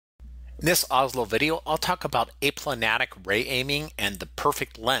In this OSLO video, I'll talk about aplanatic ray aiming and the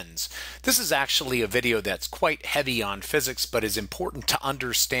perfect lens. This is actually a video that's quite heavy on physics, but is important to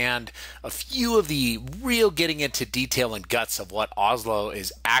understand a few of the real getting into detail and guts of what OSLO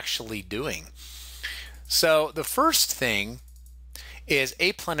is actually doing. So the first thing is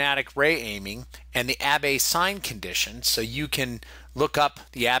aplanatic ray aiming and the Abbe sign condition. So you can look up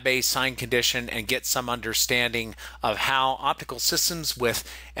the Abbe sign condition and get some understanding of how optical systems with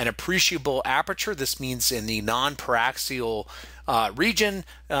an appreciable aperture, this means in the non-paraxial region,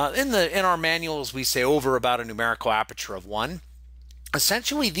 in our manuals we say over about a numerical aperture of 1.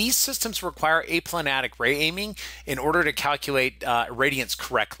 Essentially, these systems require aplanatic ray aiming in order to calculate irradiance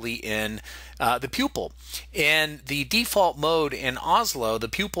correctly in the pupil. In the default mode in OSLO, the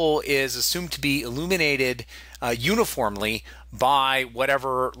pupil is assumed to be illuminated uniformly by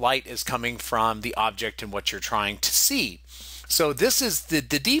whatever light is coming from the object and what you're trying to see. So this is the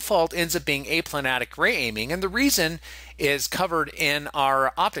default ends up being aplanatic ray aiming, and the reason is covered in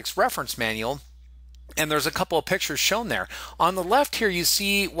our optics reference manual. And there's a couple of pictures shown there. On the left here, you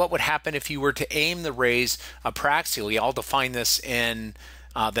see what would happen if you were to aim the rays paraxially. I'll define this in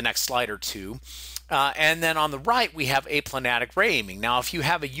the next slide or two. And then on the right, we have aplanatic ray aiming. Now, if you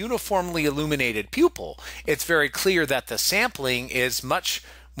have a uniformly illuminated pupil, it's very clear that the sampling is much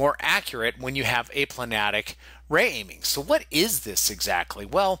more accurate when you have aplanatic ray aiming. So what is this exactly?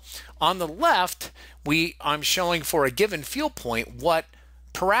 Well, on the left, I'm showing for a given field point what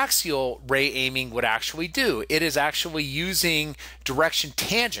paraxial ray aiming would actually do. It is actually using direction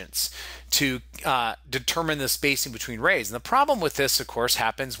tangents to determine the spacing between rays. And the problem with this, of course,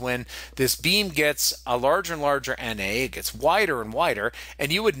 happens when this beam gets a larger and larger NA, it gets wider and wider,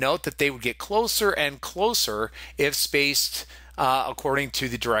 and you would note that they would get closer and closer if spaced according to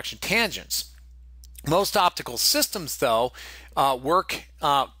the direction tangents. Most optical systems, though, work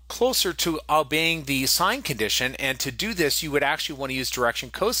closer to obeying the sign condition, and to do this you would actually want to use direction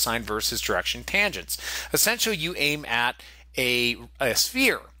cosine versus direction tangents. Essentially, you aim at a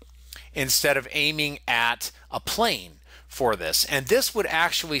sphere instead of aiming at a plane for this, and this would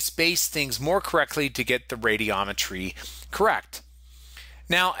actually space things more correctly to get the radiometry correct.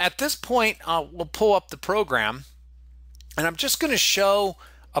 Now at this point, we'll pull up the program, and I'm just going to show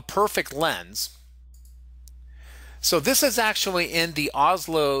a perfect lens. So this is actually in the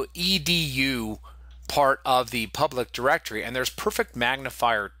OSLO EDU part of the public directory, and there's Perfect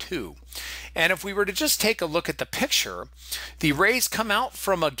Magnifier 2. And if we were to just take a look at the picture, the rays come out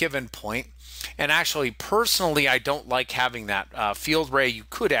from a given point, and actually personally I don't like having that field ray. You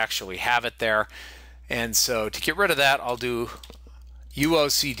could actually have it there, and so to get rid of that I'll do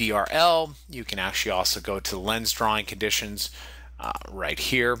UOCDRL. You can actually also go to the lens drawing conditions right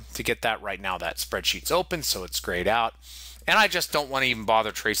here to get that. Right now that spreadsheet's open, so it's grayed out, and I just don't want to even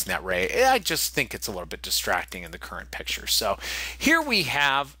bother tracing that ray. I just think it's a little bit distracting in the current picture. So here we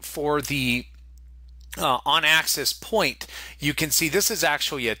have for the on-axis point, you can see this is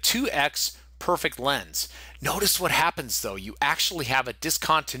actually a 2x perfect lens. Notice what happens though. You actually have a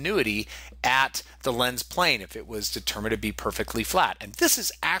discontinuity at the lens plane if it was determined to be perfectly flat. And this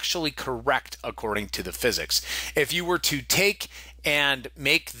is actually correct according to the physics. If you were to take and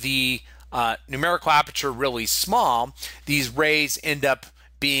make the numerical aperture really small, these rays end up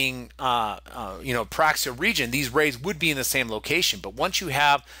being, paraxial region, these rays would be in the same location. But once you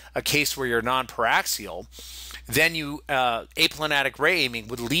have a case where you're non-paraxial, then aplanatic ray aiming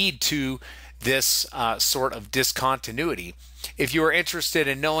would lead to this sort of discontinuity. If you are interested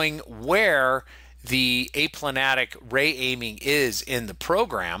in knowing where the aplanatic ray aiming is in the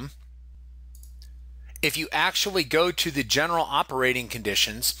program, if you actually go to the general operating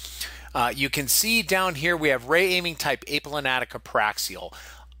conditions, you can see down here we have ray aiming type aplanatic or paraxial.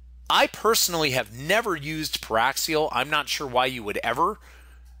 I personally have never used paraxial. I'm not sure why you would ever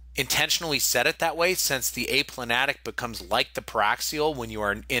intentionally set it that way, since the aplanatic becomes like the paraxial when you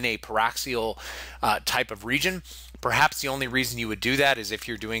are in a paraxial type of region. Perhaps the only reason you would do that is if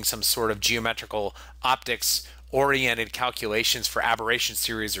you're doing some sort of geometrical optics oriented calculations for aberration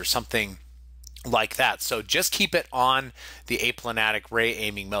series or something like that. So just keep it on the aplanatic ray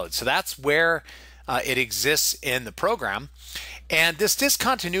aiming mode. So that's where it exists in the program, and this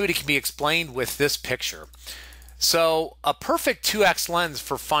discontinuity can be explained with this picture. So a perfect 2x lens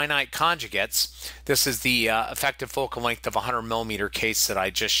for finite conjugates, this is the effective focal length of 100 millimeter case that I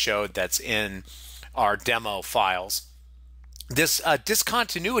just showed that's in our demo files. This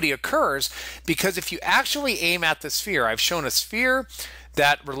discontinuity occurs because if you actually aim at the sphere, I've shown a sphere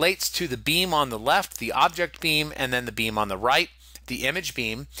that relates to the beam on the left, the object beam, and then the beam on the right. the image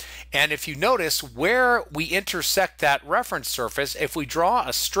beam. And if you notice where we intersect that reference surface, if we draw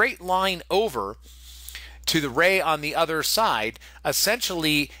a straight line over to the ray on the other side,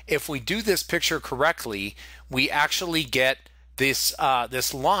 essentially, if we do this picture correctly, we actually get this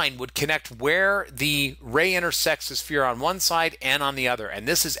line would connect where the ray intersects the sphere on one side and on the other. And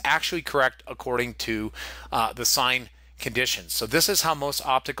this is actually correct according to the sign conditions. So this is how most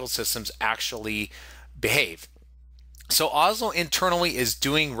optical systems actually behave. So OSLO internally is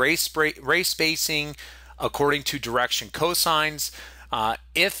doing ray spacing according to direction cosines.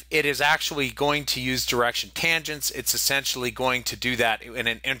 If it is actually going to use direction tangents, it's essentially going to do that in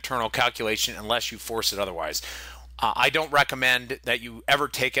an internal calculation unless you force it otherwise. I don't recommend that you ever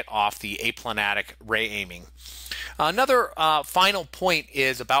take it off the Aplanatic ray aiming. Another final point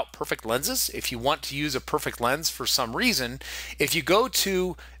is about perfect lenses. If you want to use a perfect lens for some reason, if you go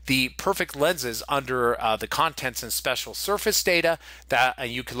to the perfect lenses under the contents and special surface data, that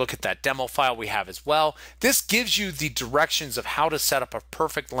you can look at that demo file we have as well. This gives you the directions of how to set up a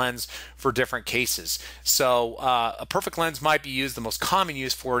perfect lens for different cases. So a perfect lens might be used. The most common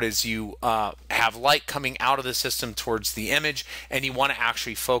use for it is you have light coming out of the system towards the image, and you want to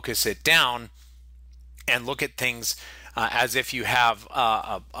actually focus it down and look at things as if you have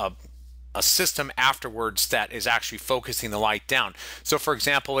a system afterwards that is actually focusing the light down. So for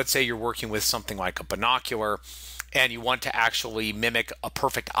example, let's say you're working with something like a binocular and you want to actually mimic a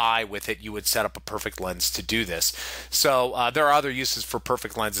perfect eye with it, you would set up a perfect lens to do this. So there are other uses for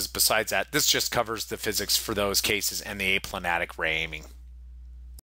perfect lenses besides that. This just covers the physics for those cases and the aplanatic ray aiming.